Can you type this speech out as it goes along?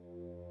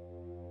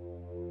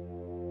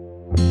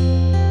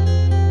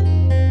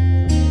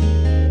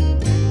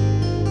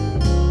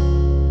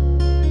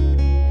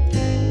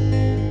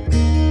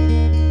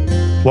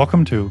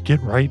Welcome to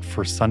Get Right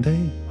for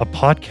Sunday, a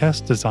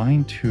podcast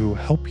designed to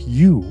help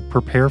you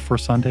prepare for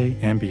Sunday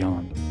and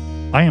beyond.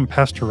 I am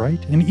Pastor Wright,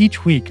 and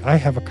each week I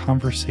have a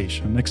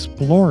conversation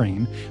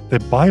exploring the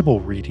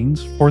Bible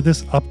readings for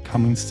this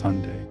upcoming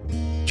Sunday.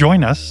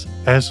 Join us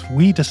as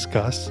we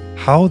discuss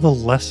how the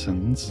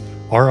lessons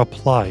are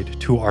applied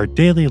to our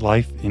daily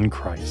life in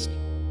Christ.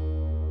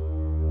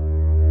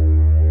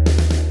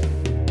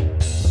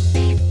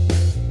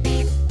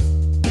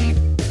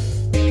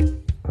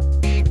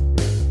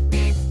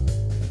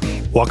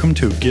 Welcome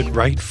to Get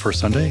Right for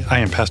Sunday. I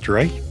am Pastor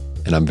Wright.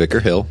 And I'm Vicar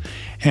Hill.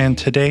 And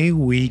today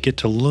we get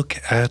to look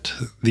at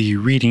the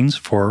readings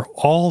for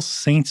All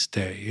Saints'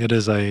 Day. It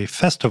is a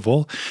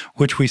festival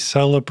which we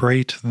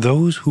celebrate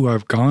those who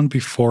have gone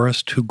before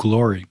us to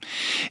glory.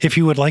 If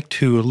you would like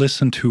to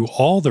listen to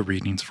all the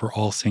readings for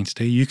All Saints'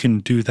 Day, you can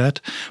do that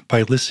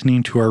by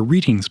listening to our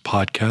readings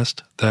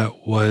podcast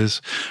that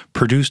was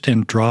produced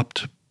and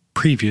dropped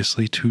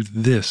previously to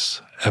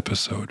this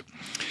episode.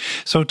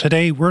 So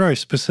today we're going to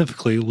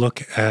specifically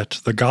look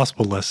at the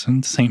gospel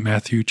lesson, St.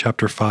 Matthew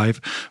chapter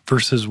 5,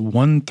 verses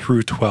 1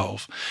 through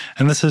 12.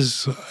 And this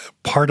is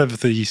part of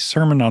the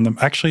Sermon on the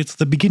Mount. Actually, it's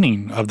the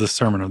beginning of the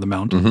Sermon on the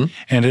Mount.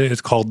 And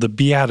it's called the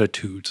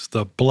Beatitudes,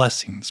 the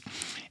blessings.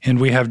 And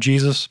we have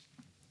Jesus,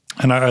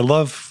 and I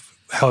love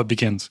how it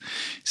begins.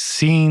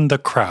 Seeing the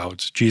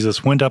crowds,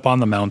 Jesus went up on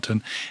the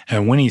mountain,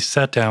 and when he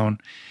sat down,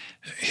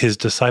 his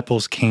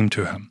disciples came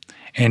to him.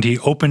 And he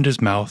opened his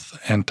mouth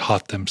and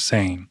taught them,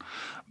 saying,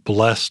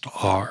 Blessed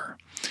are.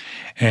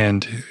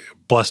 And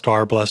blessed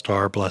are, blessed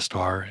are, blessed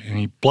are. And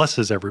he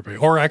blesses everybody.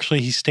 Or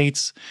actually, he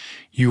states,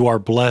 you are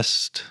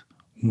blessed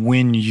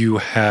when you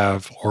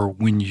have or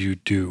when you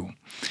do.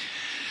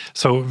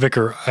 So,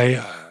 Vicar,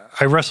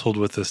 I wrestled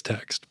with this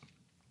text.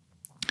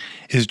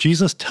 Is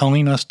Jesus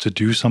telling us to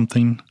do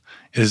something?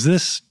 Is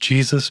this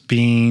Jesus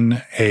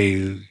being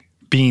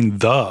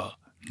the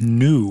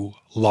new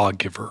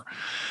lawgiver,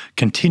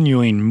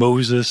 continuing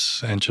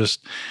Moses and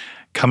just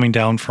coming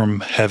down from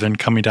heaven,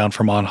 coming down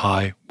from on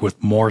high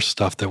with more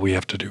stuff that we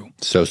have to do?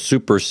 So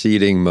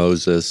superseding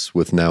Moses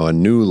with now a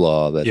new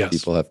law that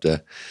people have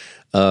to,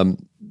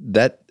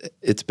 that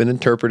it's been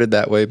interpreted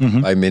that way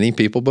by many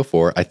people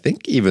before. I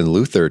think even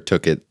Luther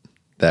took it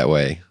that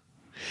way.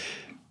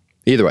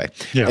 Either way,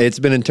 it's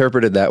been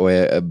interpreted that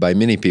way by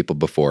many people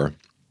before.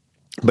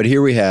 But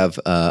here we have,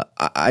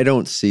 I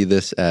don't see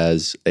this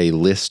as a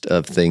list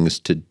of things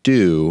to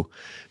do,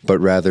 but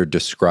rather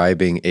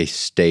describing a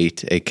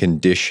state, a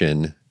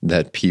condition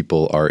that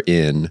people are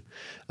in.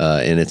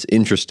 And it's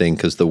interesting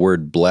because the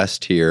word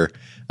blessed here,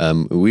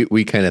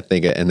 we kind of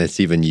think, and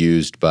it's even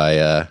used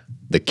by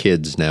the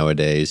kids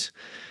nowadays.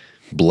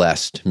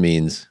 Blessed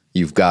means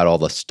you've got all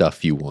the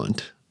stuff you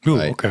want. Ooh,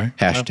 right? Okay.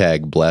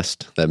 Hashtag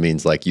blessed. That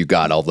means like you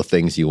got all the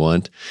things you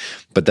want.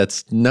 But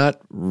that's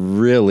not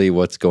really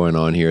what's going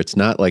on here. It's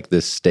not like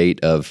this state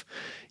of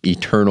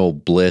eternal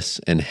bliss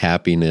and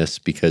happiness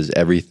because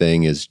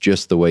everything is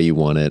just the way you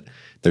want it.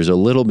 There's a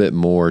little bit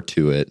more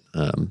to it,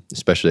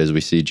 especially as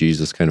we see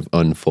Jesus kind of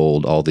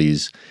unfold all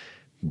these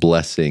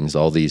blessings,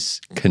 all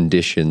these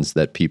conditions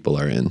that people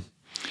are in.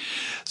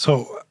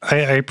 So I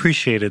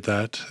appreciated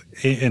that,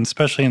 and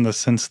especially in the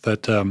sense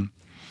that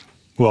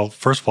well,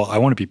 first of all, I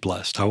want to be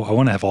blessed. I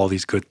want to have all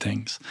these good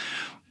things.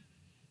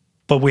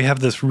 But we have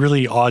this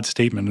really odd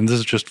statement, and this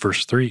is just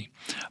verse 3.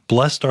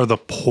 Blessed are the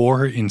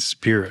poor in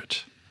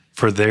spirit,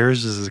 for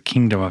theirs is the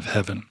kingdom of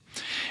heaven.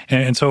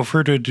 And so if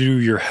we're to do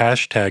your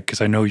hashtag,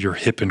 because I know you're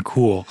hip and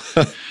cool,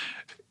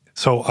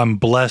 so I'm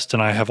blessed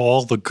and I have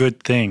all the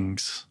good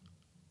things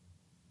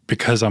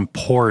because I'm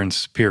poor in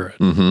spirit.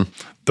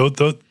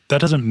 That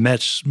doesn't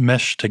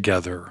mesh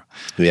together.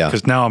 Yeah.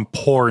 Because now I'm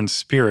poor in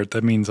spirit.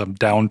 That means I'm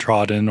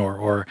downtrodden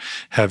or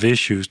have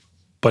issues,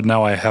 but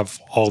now I have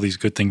all these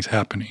good things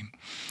happening.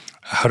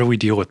 How do we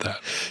deal with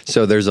that?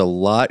 So there's a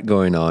lot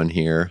going on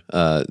here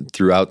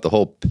throughout the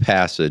whole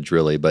passage,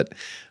 really. But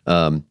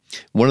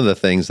one of the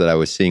things that I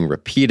was seeing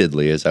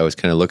repeatedly as I was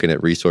kind of looking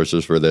at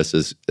resources for this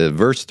is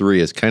verse 3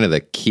 is kind of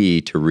the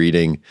key to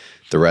reading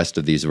the rest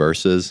of these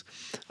verses.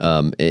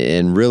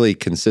 And really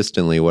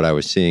consistently what I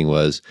was seeing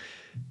was,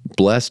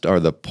 blessed are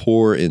the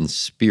poor in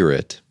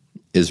spirit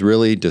is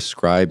really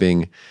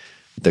describing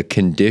the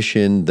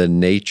condition, the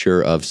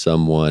nature of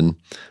someone,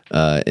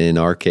 in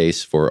our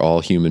case, for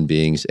all human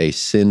beings, a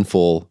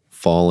sinful,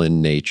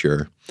 fallen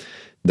nature,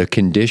 the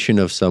condition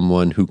of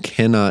someone who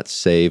cannot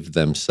save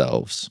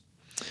themselves.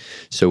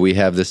 So we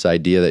have this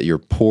idea that you're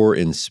poor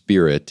in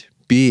spirit,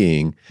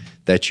 being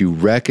that you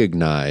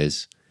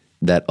recognize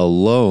that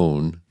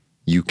alone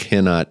you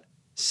cannot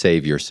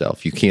save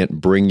yourself. You can't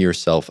bring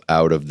yourself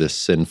out of this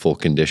sinful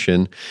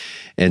condition.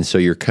 And so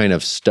you're kind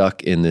of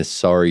stuck in this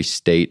sorry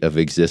state of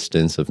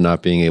existence of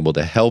not being able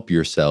to help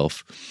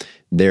yourself.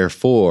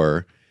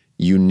 Therefore,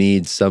 you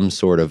need some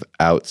sort of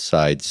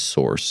outside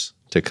source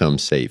to come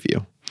save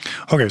you.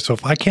 Okay, so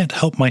if I can't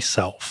help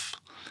myself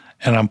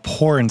and I'm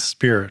poor in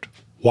spirit,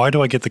 why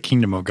do I get the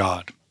kingdom of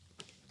God?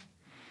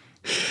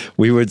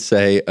 We would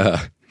say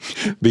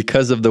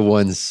because of the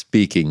one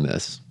speaking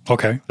this.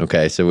 Okay.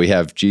 Okay, so we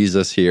have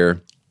Jesus here.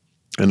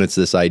 And it's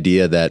this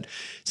idea that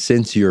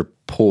since you're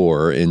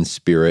poor in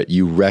spirit,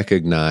 you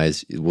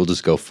recognize, we'll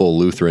just go full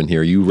Lutheran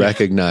here, you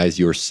recognize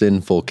your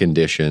sinful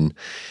condition.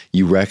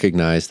 You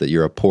recognize that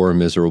you're a poor,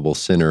 miserable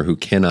sinner who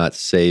cannot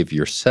save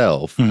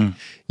yourself.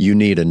 You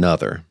need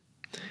another.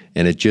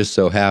 And it just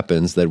so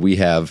happens that we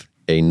have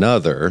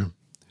another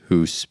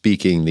who's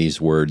speaking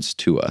these words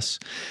to us.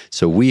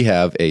 So we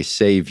have a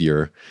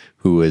Savior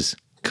who is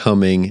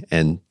coming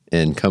and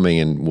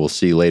we'll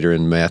see later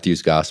in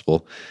Matthew's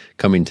gospel,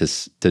 coming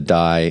to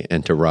die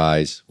and to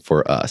rise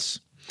for us.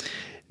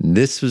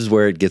 This is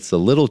where it gets a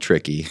little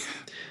tricky,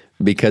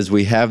 because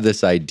we have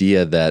this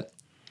idea that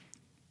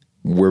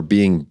we're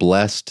being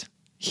blessed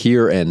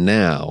here and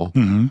now,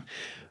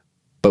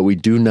 but we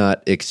do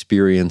not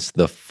experience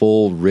the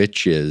full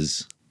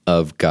riches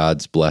of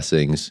God's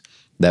blessings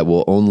that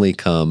will only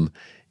come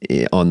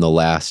on the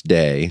last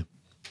day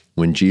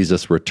when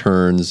Jesus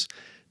returns.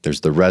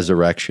 There's the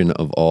resurrection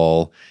of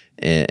all,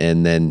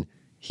 and then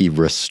he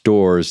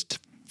restores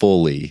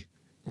fully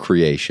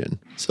creation.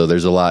 So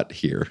there's a lot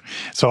here.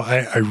 So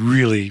I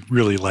really,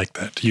 really like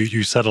that.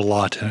 You said a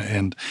lot,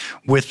 and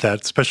with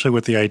that, especially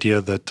with the idea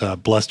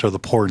that blessed are the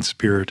poor in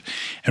spirit,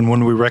 and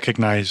when we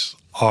recognize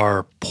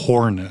our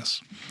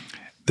poorness,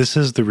 this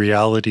is the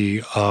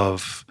reality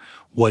of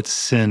what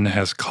sin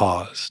has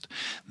caused.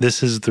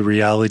 This is the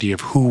reality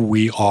of who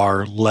we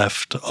are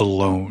left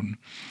alone.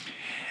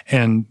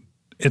 And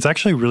it's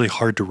actually really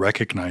hard to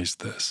recognize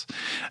this.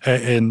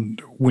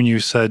 And when you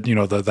said, the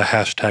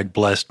hashtag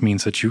blessed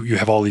means that you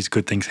have all these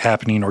good things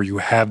happening, or you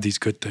have these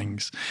good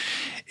things,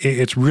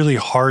 it's really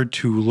hard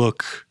to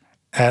look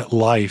at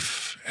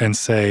life and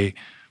say,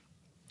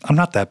 I'm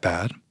not that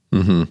bad.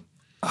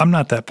 I'm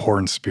not that poor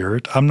in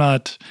spirit. I'm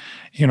not,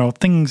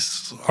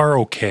 things are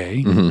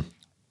okay.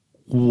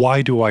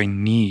 Why do I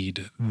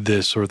need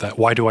this or that?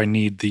 Why do I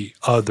need the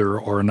other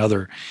or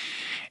another?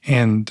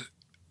 And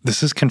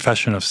this is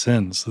confession of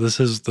sins. This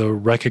is the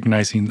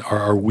recognizing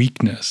our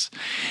weakness,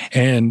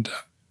 and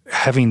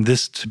having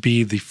this to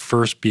be the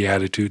first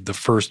beatitude, the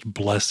first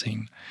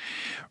blessing,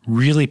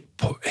 really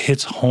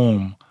hits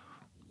home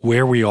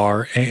where we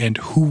are and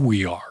who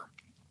we are.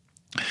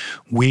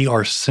 We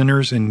are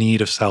sinners in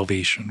need of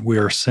salvation. We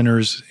are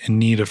sinners in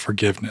need of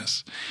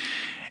forgiveness.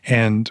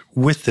 And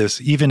with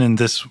this, even in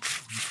this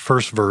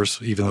first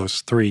verse, even though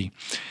it's 3,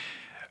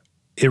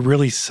 it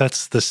really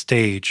sets the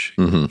stage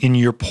in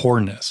your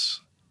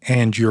poorness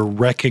and your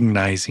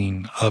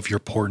recognizing of your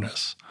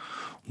poorness.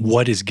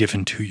 What is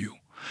given to you?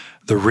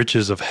 The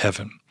riches of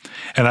heaven.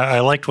 And I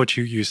liked what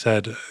you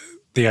said,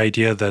 the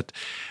idea that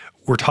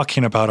we're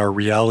talking about our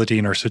reality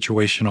and our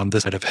situation on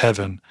this side of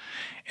heaven,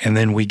 and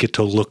then we get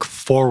to look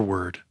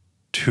forward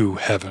to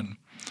heaven.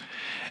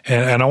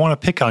 And I want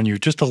to pick on you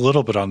just a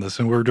little bit on this.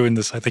 And we were doing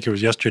this, I think it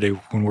was yesterday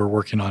when we were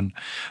working on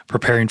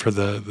preparing for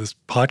this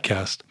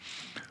podcast.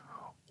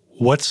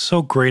 What's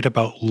so great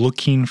about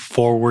looking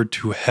forward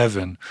to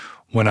heaven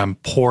when I'm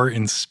poor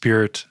in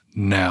spirit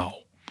now?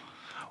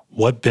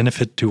 What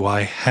benefit do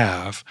I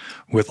have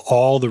with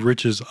all the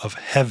riches of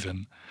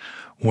heaven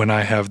when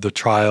I have the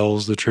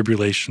trials, the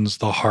tribulations,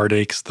 the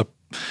heartaches, the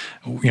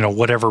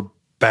whatever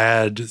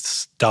bad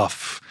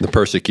stuff. The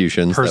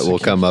persecutions that will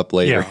come up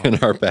later in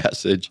our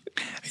passage.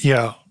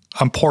 Yeah,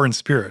 I'm poor in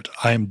spirit.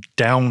 I am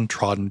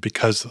downtrodden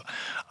because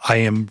I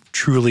am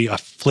truly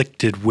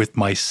afflicted with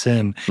my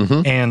sin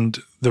and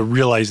the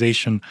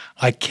realization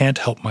I can't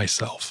help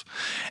myself.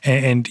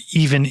 And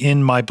even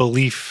in my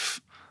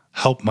belief,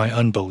 help my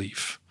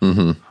unbelief.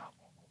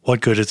 What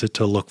good is it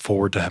to look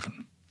forward to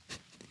heaven?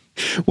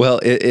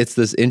 Well, it's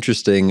this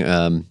interesting,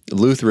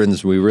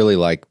 Lutherans, we really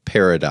like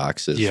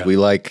paradoxes. Yeah. We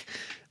like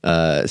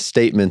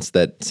statements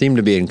that seem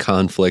to be in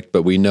conflict,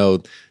 but we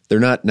know they're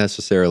not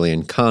necessarily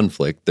in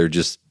conflict.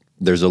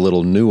 There's a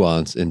little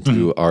nuance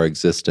into our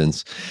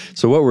existence.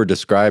 So what we're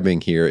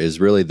describing here is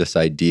really this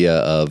idea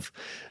of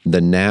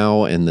the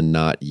now and the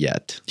not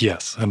yet.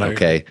 Yes, and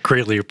I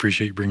greatly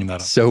appreciate you bringing that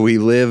up. So we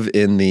live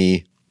in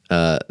the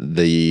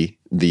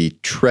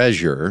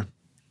treasure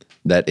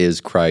that is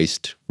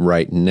Christ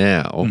right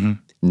now.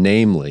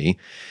 Namely,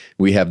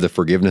 we have the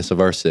forgiveness of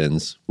our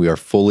sins. We are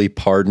fully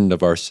pardoned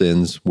of our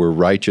sins. We're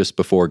righteous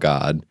before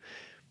God.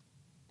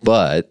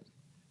 But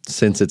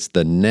since it's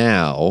the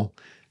now,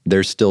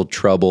 there's still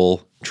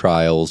trouble,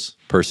 trials,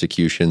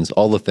 persecutions,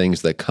 all the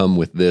things that come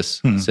with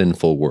this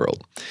sinful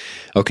world.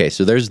 Okay,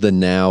 so there's the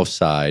now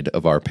side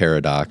of our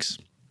paradox,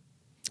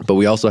 but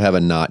we also have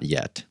a not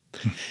yet.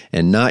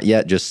 And not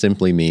yet just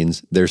simply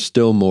means there's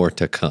still more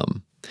to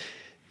come.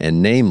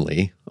 And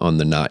namely, on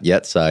the not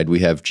yet side,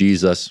 we have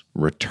Jesus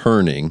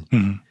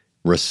returning,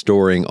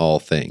 restoring all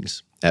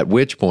things, at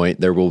which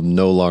point there will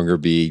no longer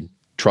be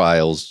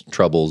trials,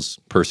 troubles,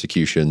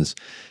 persecutions,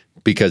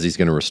 because he's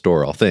going to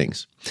restore all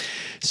things.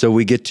 So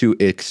we get to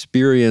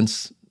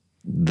experience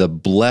the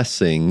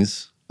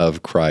blessings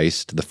of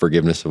Christ, the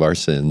forgiveness of our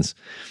sins,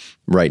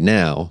 right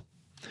now,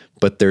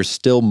 but there's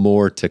still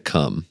more to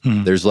come.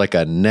 There's like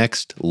a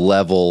next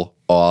level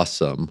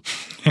awesome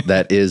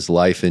that is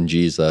life in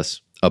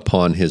Jesus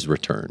upon his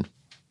return.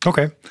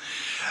 Okay.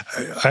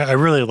 I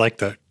really like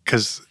that,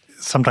 because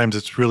sometimes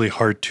it's really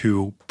hard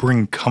to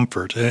bring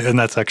comfort. And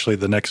that's actually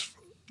the next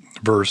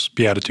verse,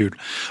 Beatitude.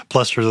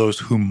 Blessed are those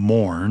who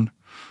mourn,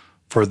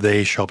 for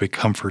they shall be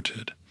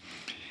comforted.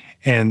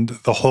 And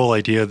the whole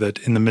idea that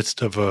in the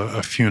midst of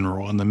a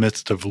funeral, in the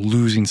midst of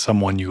losing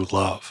someone you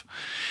love,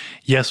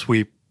 yes,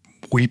 we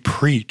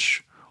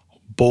preach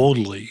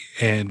boldly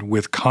and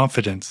with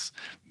confidence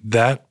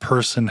that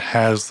person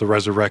has the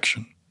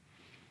resurrection.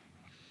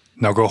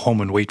 Now go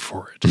home and wait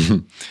for it.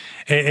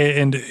 Mm-hmm.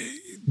 And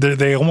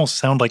they almost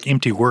sound like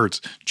empty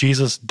words.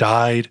 Jesus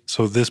died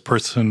so this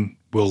person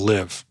will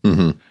live.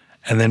 Mm-hmm.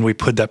 And then we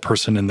put that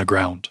person in the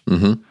ground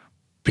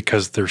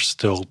because they're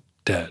still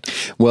dead.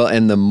 Well,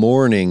 and the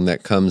mourning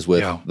that comes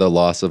with the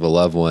loss of a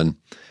loved one,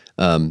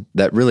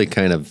 that really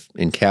kind of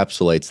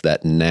encapsulates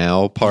that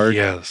now part.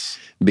 Yes.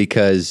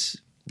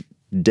 Because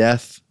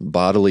death,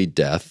 bodily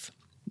death,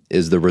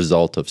 is the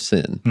result of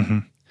sin. Mm-hmm.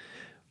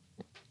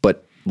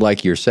 But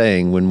like you're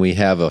saying, when we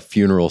have a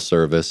funeral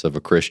service of a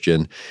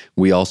Christian,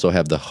 we also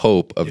have the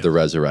hope of the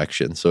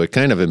resurrection. So it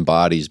kind of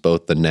embodies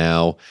both the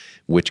now,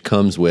 which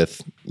comes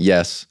with,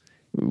 yes,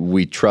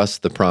 we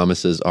trust the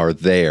promises are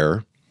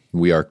there.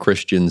 We are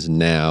Christians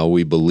now.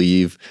 We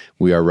believe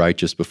we are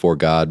righteous before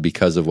God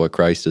because of what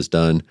Christ has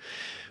done.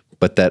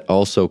 But that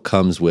also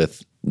comes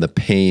with the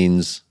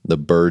pains, the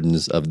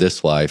burdens of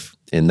this life.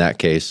 In that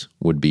case,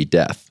 would be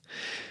death.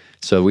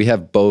 So we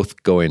have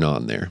both going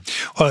on there.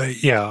 Well,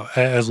 yeah,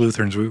 as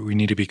Lutherans, we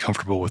need to be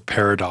comfortable with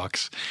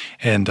paradox,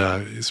 and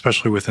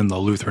especially within the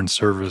Lutheran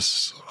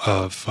service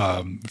of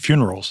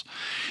funerals,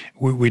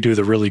 we do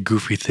the really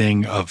goofy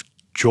thing of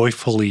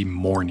joyfully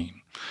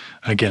mourning.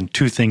 Again,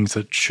 two things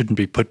that shouldn't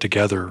be put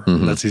together.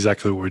 Mm-hmm. That's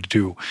exactly what we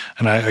do.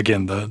 And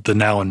again, the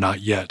now and not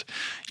yet.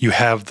 You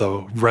have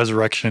the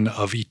resurrection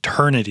of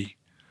eternity,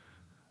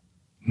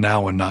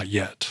 now and not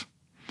yet.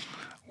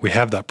 We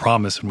have that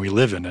promise and we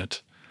live in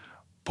it,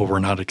 but we're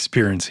not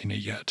experiencing it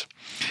yet.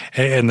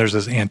 And there's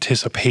this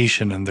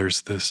anticipation and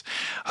there's this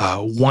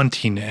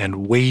wanting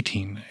and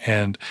waiting.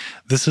 And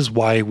this is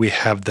why we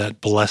have that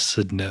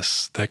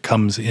blessedness that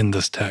comes in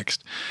this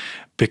text,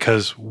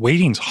 because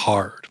waiting's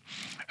hard.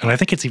 And I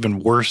think it's even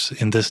worse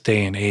in this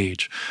day and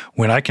age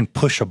when I can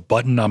push a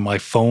button on my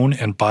phone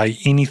and buy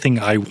anything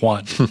I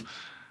want,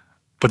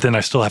 but then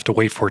I still have to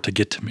wait for it to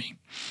get to me.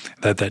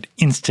 That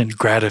instant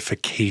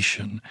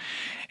gratification.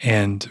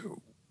 And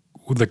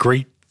the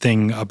great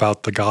thing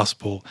about the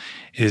gospel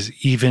is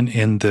even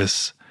in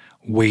this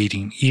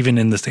waiting, even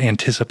in this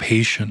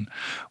anticipation,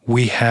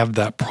 we have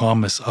that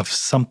promise of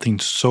something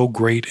so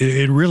great.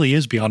 It really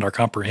is beyond our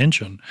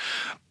comprehension.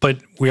 But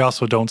we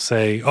also don't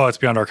say, oh, it's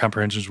beyond our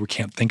comprehensions, we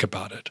can't think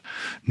about it.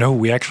 No,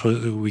 we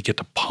get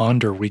to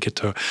ponder, we get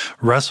to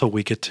wrestle,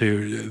 we get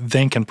to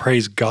thank and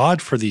praise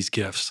God for these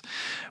gifts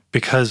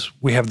because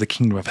we have the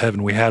kingdom of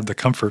heaven, we have the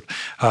comfort.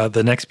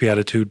 The next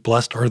beatitude,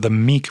 blessed are the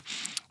meek,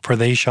 for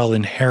they shall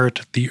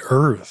inherit the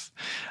earth.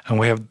 And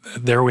we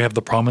have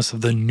the promise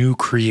of the new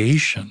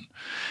creation.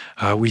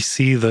 We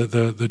see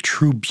the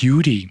true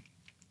beauty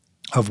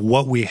of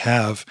what we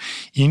have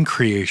in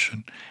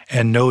creation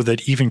and know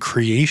that even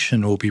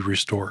creation will be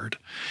restored.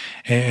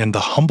 And the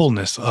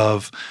humbleness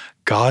of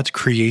God's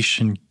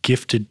creation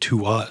gifted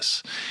to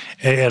us.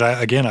 And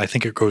I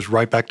think it goes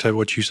right back to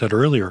what you said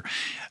earlier.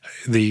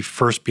 The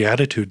first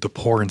beatitude, the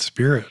poor in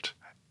spirit.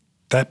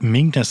 That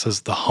meekness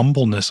is the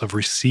humbleness of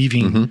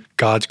receiving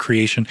God's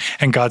creation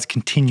and God's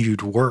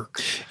continued work.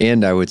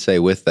 And I would say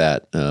with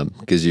that,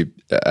 because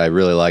I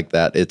really like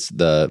that, it's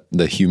the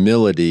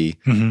humility,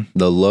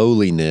 the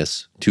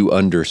lowliness to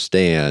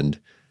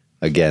understand,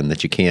 again,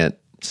 that you can't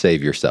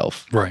save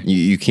yourself. Right.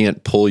 You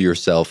can't pull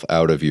yourself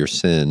out of your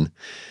sin.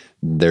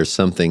 There's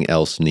something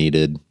else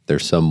needed.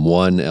 There's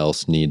someone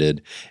else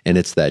needed. And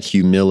it's that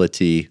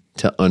humility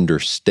to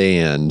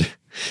understand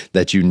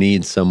that you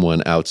need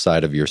someone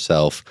outside of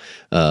yourself.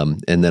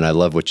 And then I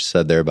love what you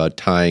said there about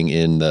tying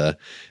in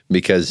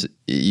because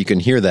you can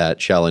hear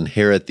that, shall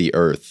inherit the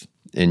earth.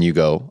 And you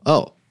go,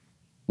 oh,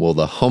 well,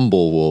 the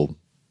humble will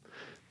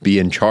be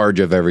in charge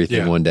of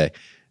everything one day.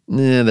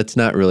 Nah, that's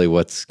not really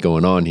what's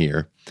going on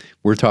here.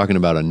 We're talking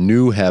about a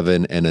new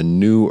heaven and a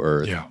new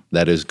earth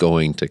that is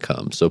going to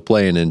come. So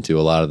playing into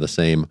a lot of the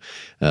same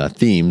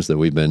themes that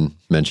we've been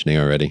mentioning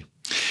already.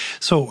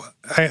 So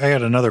I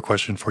got another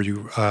question for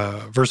you.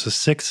 Verses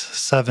 6,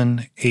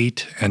 7,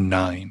 8, and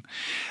 9.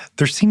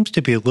 There seems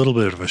to be a little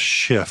bit of a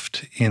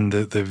shift in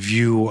the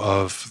view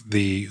of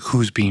the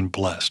who's being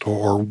blessed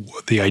or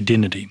the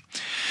identity.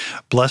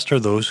 Blessed are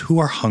those who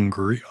are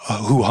hungry,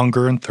 who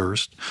hunger and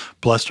thirst.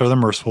 Blessed are the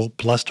merciful.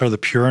 Blessed are the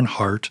pure in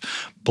heart.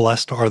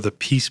 Blessed are the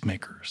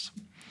peacemakers.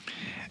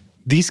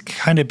 These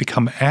kind of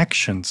become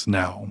actions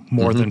now,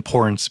 more than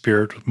poor in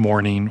spirit,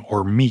 mourning,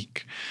 or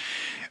meek.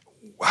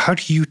 How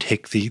do you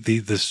take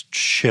this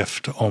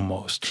shift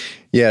almost?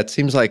 Yeah, it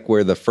seems like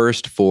where the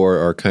first four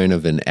are kind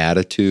of an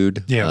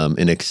attitude,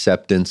 an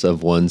acceptance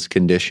of one's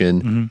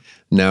condition.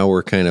 Now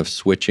we're kind of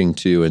switching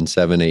to, in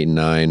 7, 8, and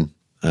 9,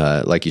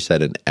 like you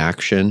said, an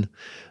action.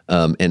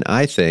 And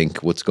I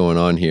think what's going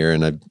on here,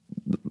 and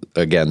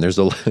again, there's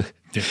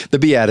the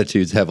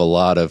Beatitudes have a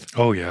lot of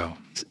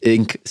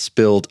ink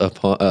spilled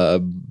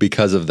upon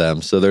because of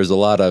them. So there's a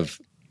lot of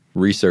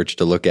research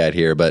to look at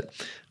here, but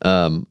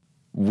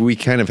we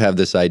kind of have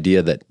this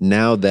idea that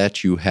now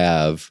that you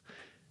have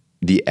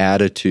the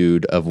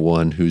attitude of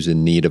one who's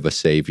in need of a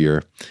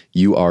Savior,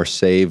 you are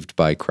saved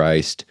by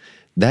Christ,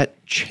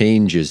 that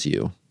changes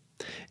you.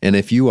 And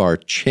if you are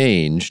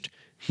changed,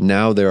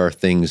 now there are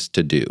things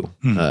to do.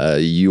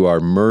 You are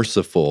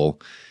merciful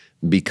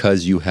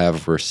because you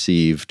have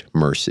received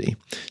mercy.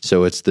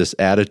 So it's this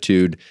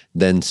attitude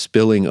then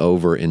spilling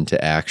over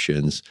into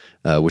actions,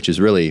 which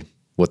is really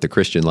what the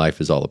Christian life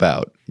is all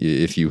about.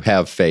 If you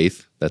have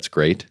faith, that's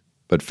great,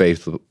 but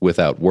faith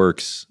without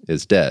works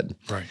is dead.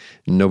 Right.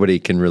 Nobody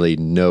can really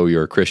know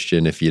you're a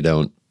Christian if you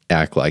don't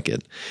act like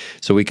it.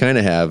 So we kind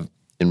of have,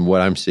 in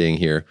what I'm seeing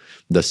here,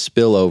 the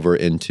spillover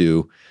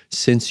into,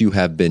 since you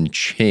have been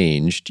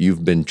changed,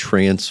 you've been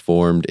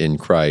transformed in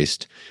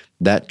Christ,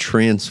 that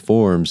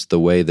transforms the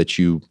way that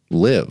you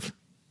live.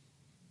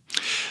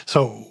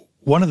 So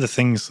one of the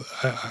things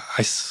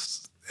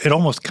it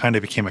almost kind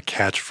of became a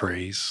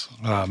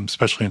catchphrase,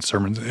 especially in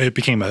sermons. It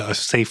became a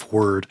safe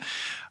word.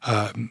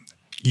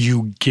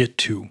 You get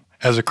to,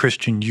 as a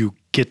Christian, you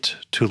get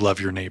to love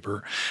your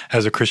neighbor.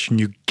 As a Christian,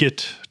 you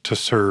get to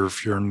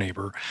serve your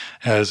neighbor.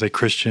 As a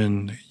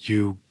Christian,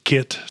 you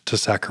get to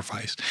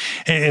sacrifice.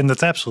 And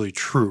that's absolutely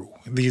true.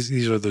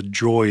 These are the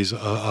joys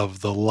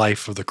of the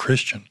life of the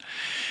Christian.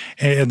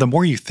 And the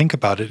more you think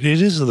about it, it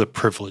is the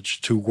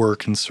privilege to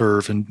work and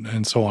serve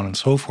and so on and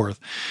so forth.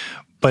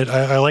 But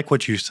I like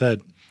what you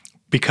said,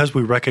 because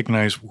we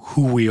recognize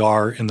who we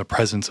are in the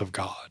presence of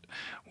God.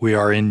 We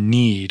are in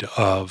need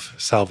of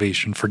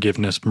salvation,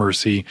 forgiveness,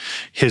 mercy,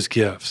 His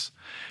gifts.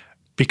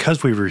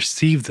 Because we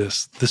receive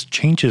this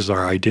changes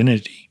our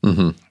identity,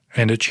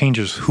 and it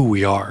changes who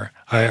we are.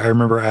 I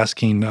remember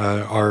asking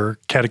our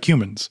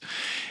catechumens,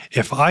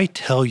 if I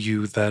tell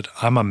you that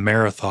I'm a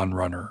marathon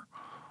runner,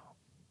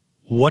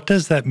 what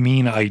does that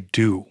mean I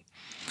do?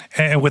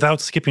 And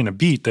without skipping a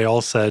beat, they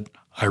all said,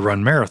 I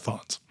run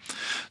marathons.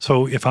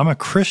 So if I'm a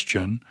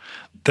Christian,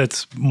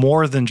 that's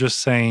more than just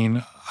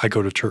saying, I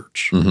go to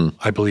church,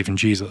 I believe in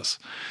Jesus.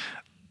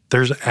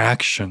 There's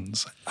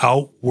actions,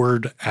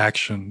 outward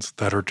actions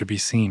that are to be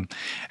seen.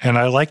 And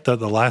I like the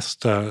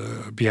last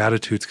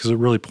Beatitudes because it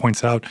really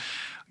points out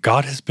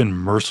God has been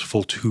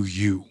merciful to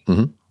you.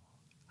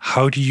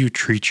 How do you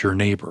treat your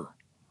neighbor?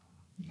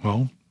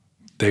 Well,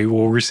 they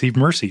will receive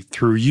mercy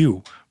through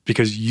you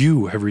because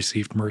you have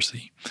received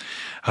mercy.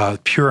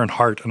 Pure in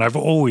heart, and I've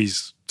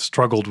always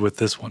struggled with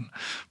this one,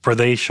 for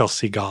they shall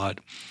see God.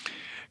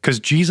 Because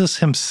Jesus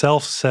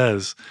Himself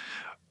says,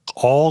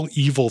 all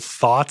evil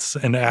thoughts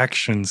and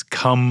actions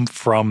come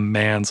from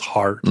man's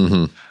heart.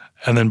 And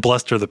then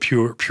blessed are the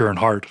pure in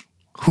heart.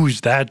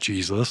 Who's that,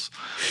 Jesus?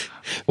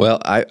 Well,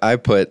 I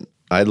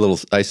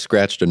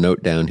scratched a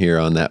note down here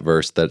on that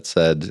verse that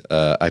said,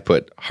 I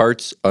put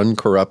hearts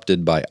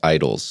uncorrupted by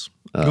idols.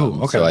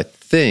 Okay. So I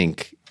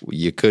think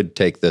you could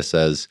take this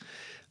as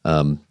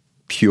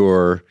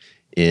pure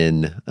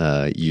in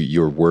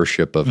your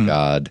worship of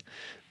God.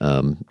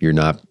 You're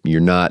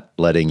not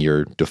letting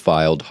your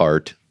defiled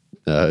heart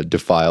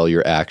defile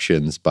your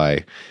actions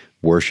by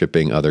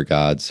worshiping other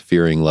gods,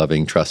 fearing,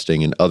 loving,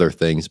 trusting in other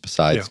things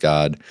besides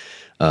God.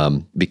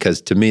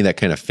 Because to me, that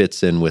kind of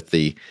fits in with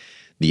the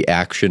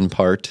action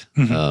part.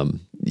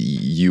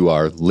 You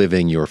are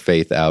living your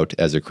faith out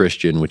as a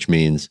Christian, which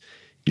means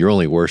you're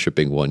only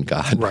worshiping one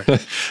God.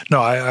 Right.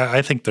 No,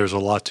 I think there's a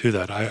lot to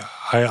that.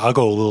 I'll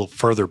go a little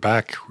further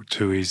back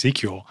to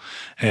Ezekiel,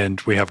 and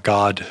we have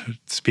God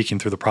speaking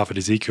through the prophet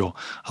Ezekiel,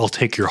 I'll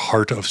take your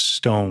heart of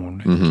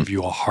stone and give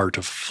you a heart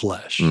of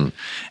flesh.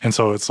 And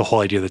so it's the whole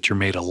idea that you're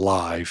made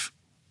alive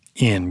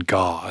in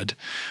God.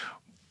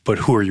 But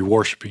who are you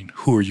worshiping?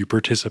 Who are you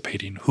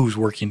participating? Who's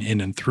working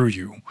in and through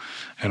you?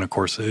 And of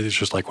course, it's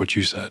just like what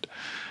you said.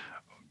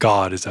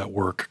 God is at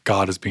work.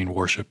 God is being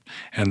worshiped.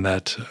 And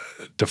that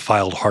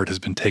defiled heart has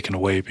been taken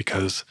away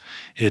because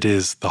it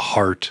is the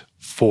heart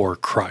for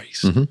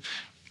Christ,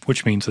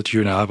 which means that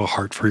you now have a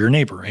heart for your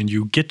neighbor and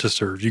you get to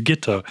serve, you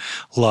get to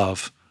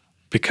love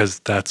because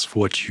that's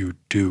what you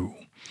do.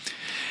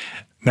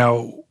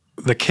 Now,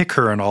 the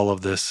kicker in all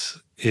of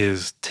this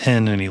is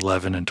 10 and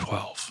 11 and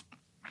 12.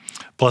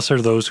 Blessed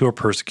are those who are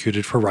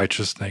persecuted for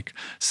righteousness'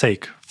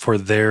 sake, for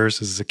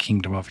theirs is the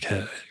kingdom of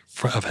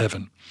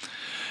heaven.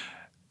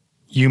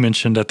 You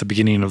mentioned at the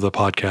beginning of the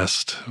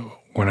podcast,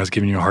 when I was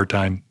giving you a hard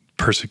time,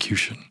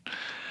 persecution,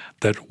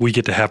 that we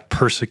get to have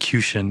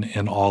persecution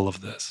in all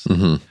of this.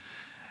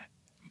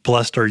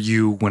 Blessed are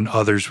you when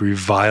others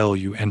revile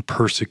you and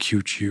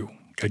persecute you.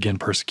 Again,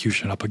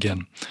 persecution up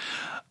again.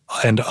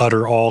 And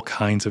utter all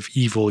kinds of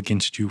evil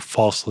against you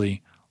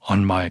falsely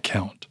on my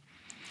account.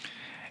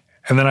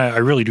 And then I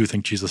really do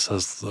think Jesus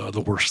says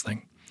the worst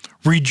thing.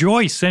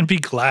 Rejoice and be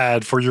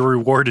glad, for your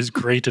reward is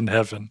great in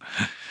heaven.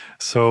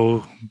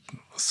 So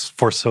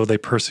they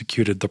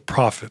persecuted the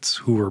prophets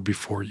who were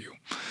before you.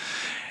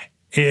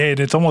 And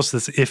it's almost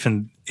this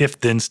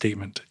if-then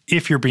statement.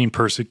 If you're being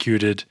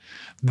persecuted,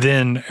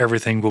 then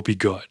everything will be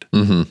good.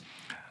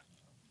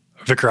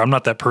 Vicar, I'm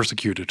not that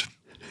persecuted.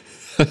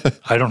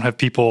 I don't have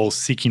people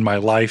seeking my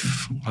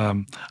life.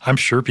 I'm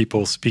sure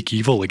people speak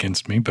evil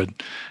against me, but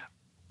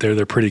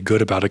they're pretty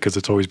good about it because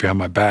it's always behind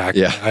my back.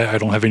 Yeah. I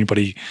don't have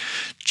anybody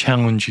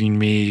challenging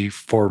me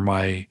for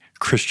my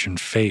Christian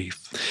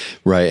faith.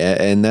 Right.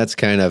 And that's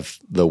kind of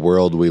the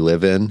world we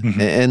live in.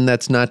 Mm-hmm. And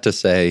that's not to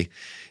say,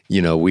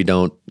 we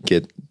don't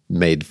get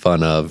made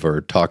fun of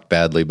or talked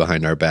badly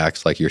behind our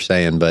backs, like you're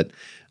saying, but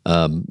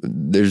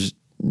there's,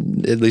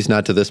 at least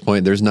not to this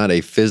point, there's not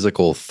a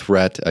physical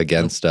threat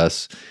against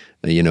us.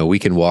 We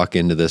can walk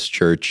into this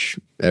church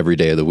every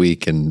day of the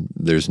week and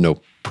there's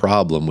no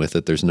problem with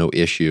it. There's no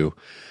issue.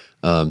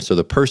 So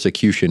the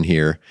persecution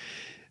here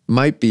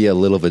might be a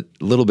little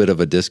bit of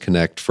a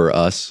disconnect for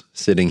us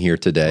sitting here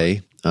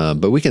today,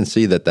 but we can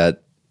see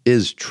that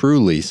is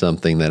truly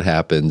something that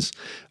happens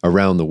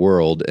around the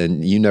world,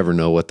 and you never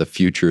know what the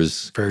future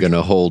is going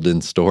to hold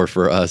in store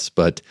for us.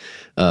 But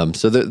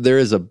so there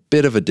is a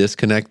bit of a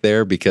disconnect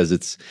there, because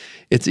it's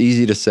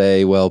easy to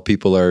say, well,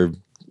 people are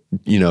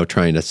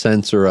trying to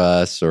censor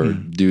us or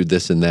do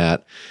this and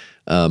that,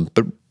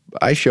 but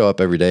I show up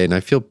every day and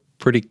I feel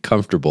pretty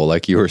comfortable,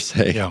 like you were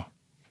saying. Yeah.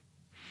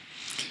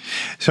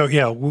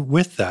 So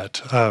with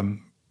that,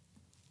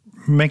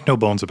 make no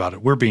bones about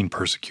it. We're being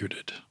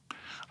persecuted.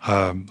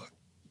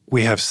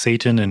 We have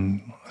Satan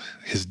and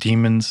his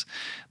demons.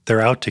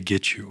 They're out to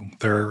get you.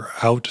 They're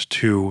out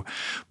to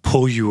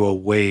pull you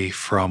away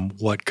from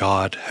what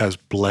God has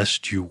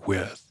blessed you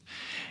with.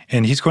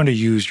 And he's going to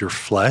use your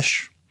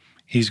flesh.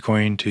 He's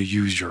going to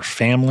use your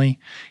family.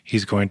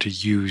 He's going to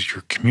use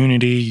your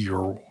community,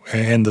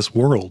 and this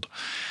world.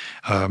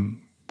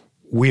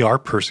 We are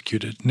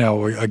persecuted.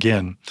 Now,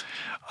 again,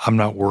 I'm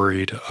not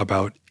worried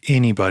about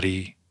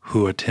anybody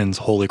who attends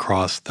Holy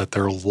Cross that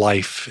their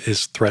life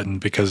is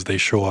threatened because they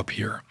show up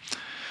here.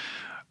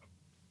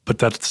 But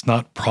that's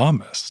not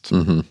promised.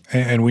 Mm-hmm.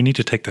 And we need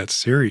to take that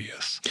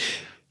serious.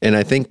 And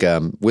I think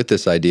with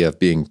this idea of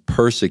being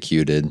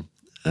persecuted,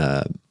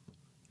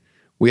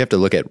 we have to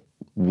look at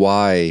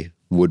why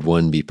would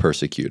one be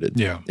persecuted?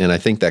 Yeah. And I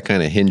think that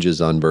kind of hinges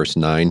on verse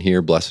 9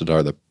 here. Blessed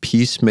are the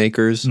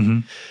peacemakers.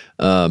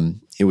 Mm-hmm.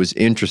 It was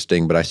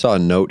interesting, but I saw a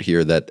note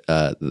here that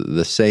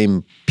the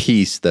same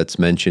peace that's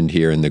mentioned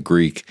here in the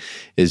Greek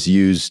is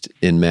used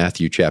in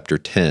Matthew chapter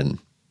 10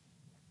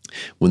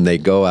 when they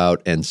go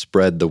out and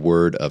spread the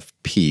word of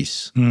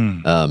peace.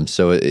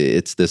 So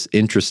it's this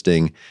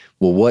interesting,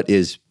 well, what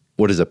is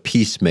a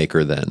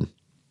peacemaker then?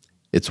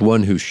 It's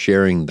one who's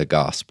sharing the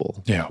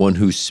gospel, one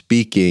who's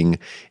speaking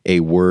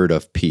a word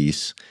of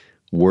peace,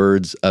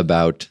 words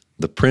about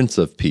the Prince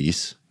of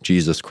Peace,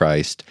 Jesus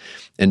Christ.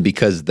 And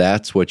because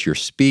that's what you're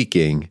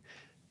speaking,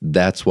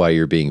 that's why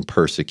you're being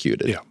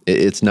persecuted. Yeah.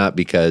 It's not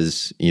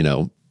because,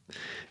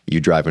 you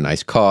drive a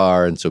nice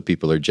car and so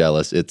people are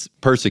jealous. It's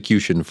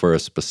persecution for a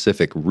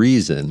specific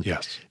reason,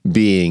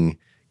 being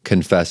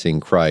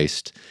confessing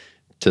Christ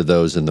to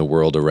those in the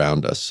world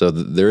around us. So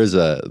there's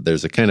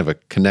a kind of a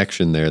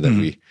connection there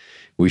that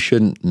we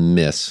shouldn't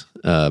miss,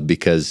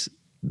 because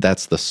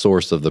that's the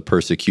source of the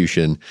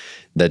persecution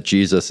that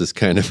Jesus is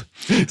kind of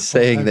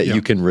saying that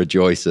you can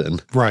rejoice in.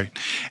 Right.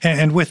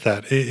 And with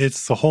that,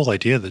 it's the whole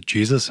idea that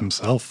Jesus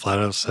himself flat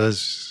out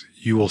says,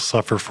 you will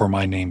suffer for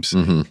my name's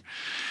sake. Mm-hmm.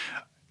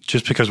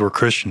 Just because we're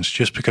Christians,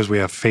 just because we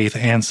have faith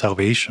and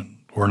salvation,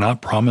 we're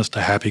not promised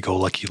a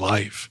happy-go-lucky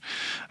life.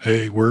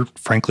 We're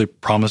frankly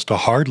promised a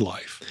hard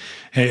life.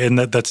 And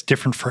that's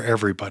different for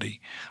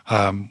everybody.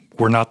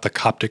 We're not the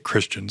Coptic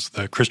Christians,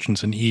 the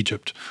Christians in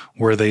Egypt,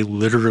 where they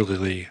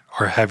literally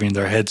are having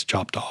their heads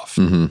chopped off.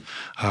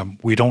 Mm-hmm.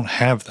 We don't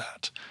have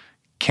that.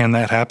 Can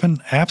that happen?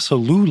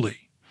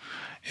 Absolutely.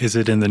 Is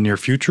it in the near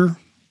future?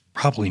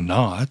 Probably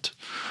not.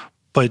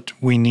 But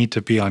we need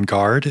to be on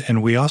guard,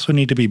 and we also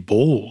need to be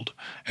bold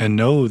and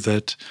know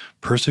that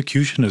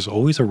persecution is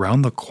always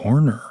around the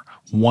corner,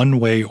 one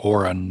way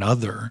or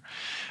another.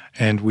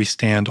 And we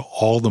stand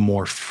all the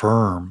more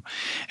firm.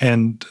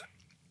 And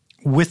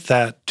with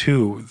that,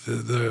 too,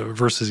 the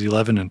verses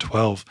 11 and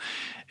 12,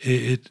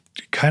 it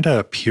kind of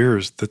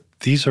appears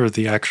that these are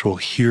the actual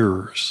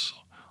hearers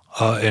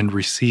and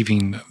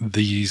receiving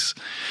these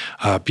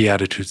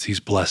beatitudes, these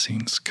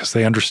blessings, because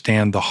they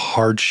understand the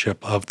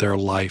hardship of their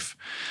life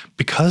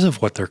because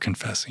of what they're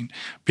confessing,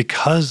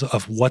 because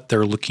of what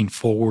they're looking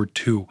forward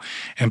to,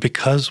 and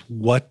because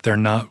what they're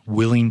not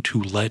willing to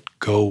let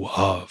go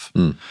of.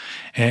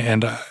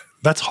 And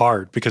that's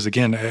hard because,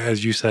 again,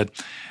 as you said,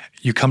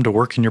 you come to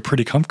work and you're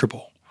pretty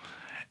comfortable.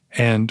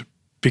 And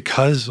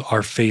because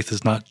our faith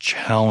is not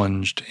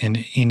challenged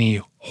in any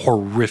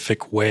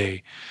horrific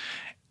way,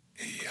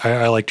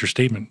 I liked your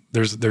statement.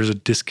 There's a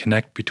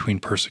disconnect between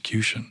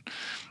persecution.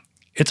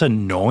 It's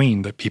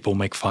annoying that people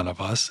make fun of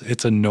us.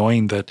 It's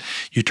annoying that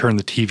you turn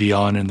the TV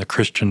on and the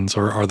Christians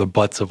are the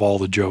butts of all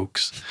the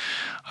jokes.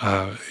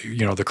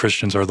 The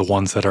Christians are the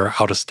ones that are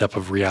out of step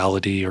of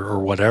reality or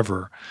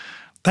whatever.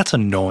 That's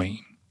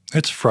annoying.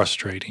 It's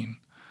frustrating.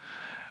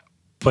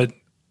 But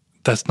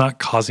that's not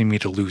causing me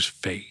to lose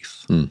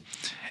faith.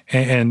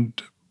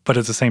 But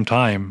at the same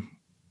time,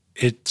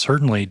 it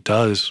certainly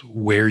does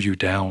wear you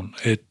down.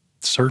 It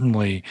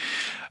certainly,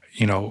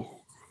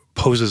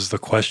 poses the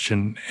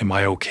question, am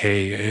I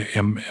okay?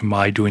 Am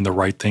I doing the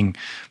right thing?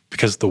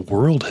 Because the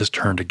world has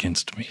turned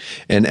against me.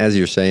 And as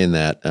you're saying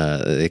that,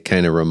 it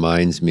kind of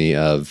reminds me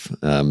of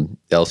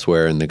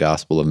elsewhere in the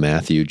Gospel of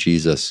Matthew,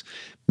 Jesus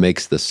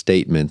makes the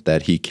statement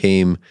that he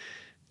came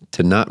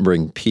to not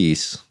bring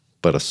peace,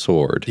 but a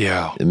sword.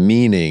 Yeah.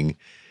 Meaning,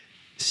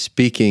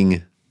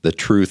 speaking the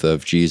truth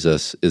of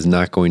Jesus is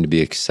not going to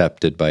be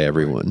accepted by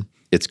everyone.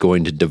 It's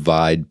going to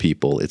divide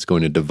people. It's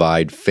going to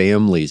divide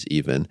families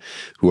even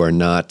who are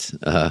not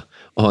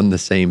on the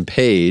same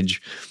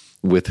page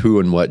with who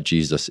and what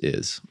Jesus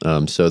is.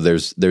 So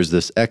there's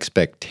this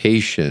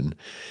expectation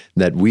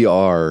that we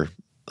are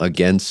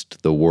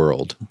against the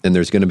world, and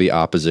there's going to be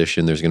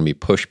opposition, there's going to be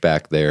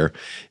pushback there,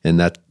 and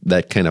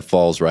that kind of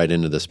falls right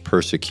into this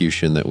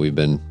persecution that we've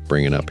been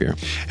bringing up here.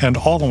 And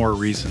all the more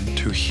reason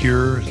to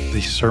hear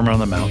the Sermon on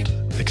the Mount,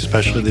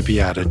 especially the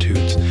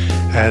Beatitudes,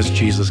 as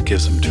Jesus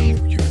gives them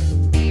to you.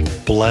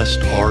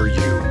 Blessed are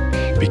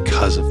you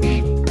because of me.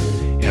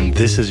 And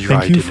this is your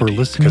identity. Thank you for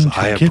listening because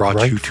I have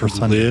brought you to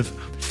live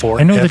forever.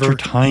 I know that your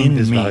time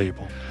is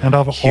valuable, and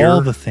of Here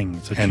all the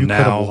things that you could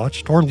have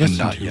watched or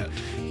listened to,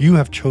 you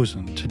have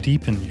chosen to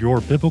deepen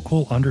your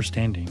biblical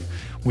understanding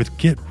with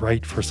Get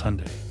Right for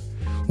Sunday.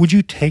 Would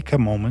you take a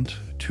moment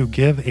to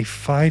give a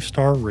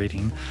 5-star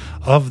rating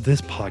of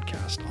this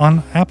podcast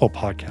on Apple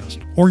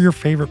Podcast or your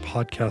favorite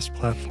podcast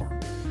platform?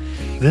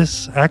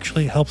 This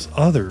actually helps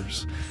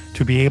others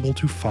to be able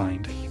to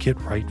find Get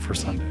Right for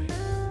Sunday.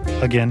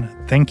 Again,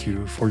 thank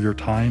you for your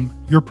time,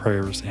 your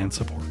prayers, and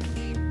support.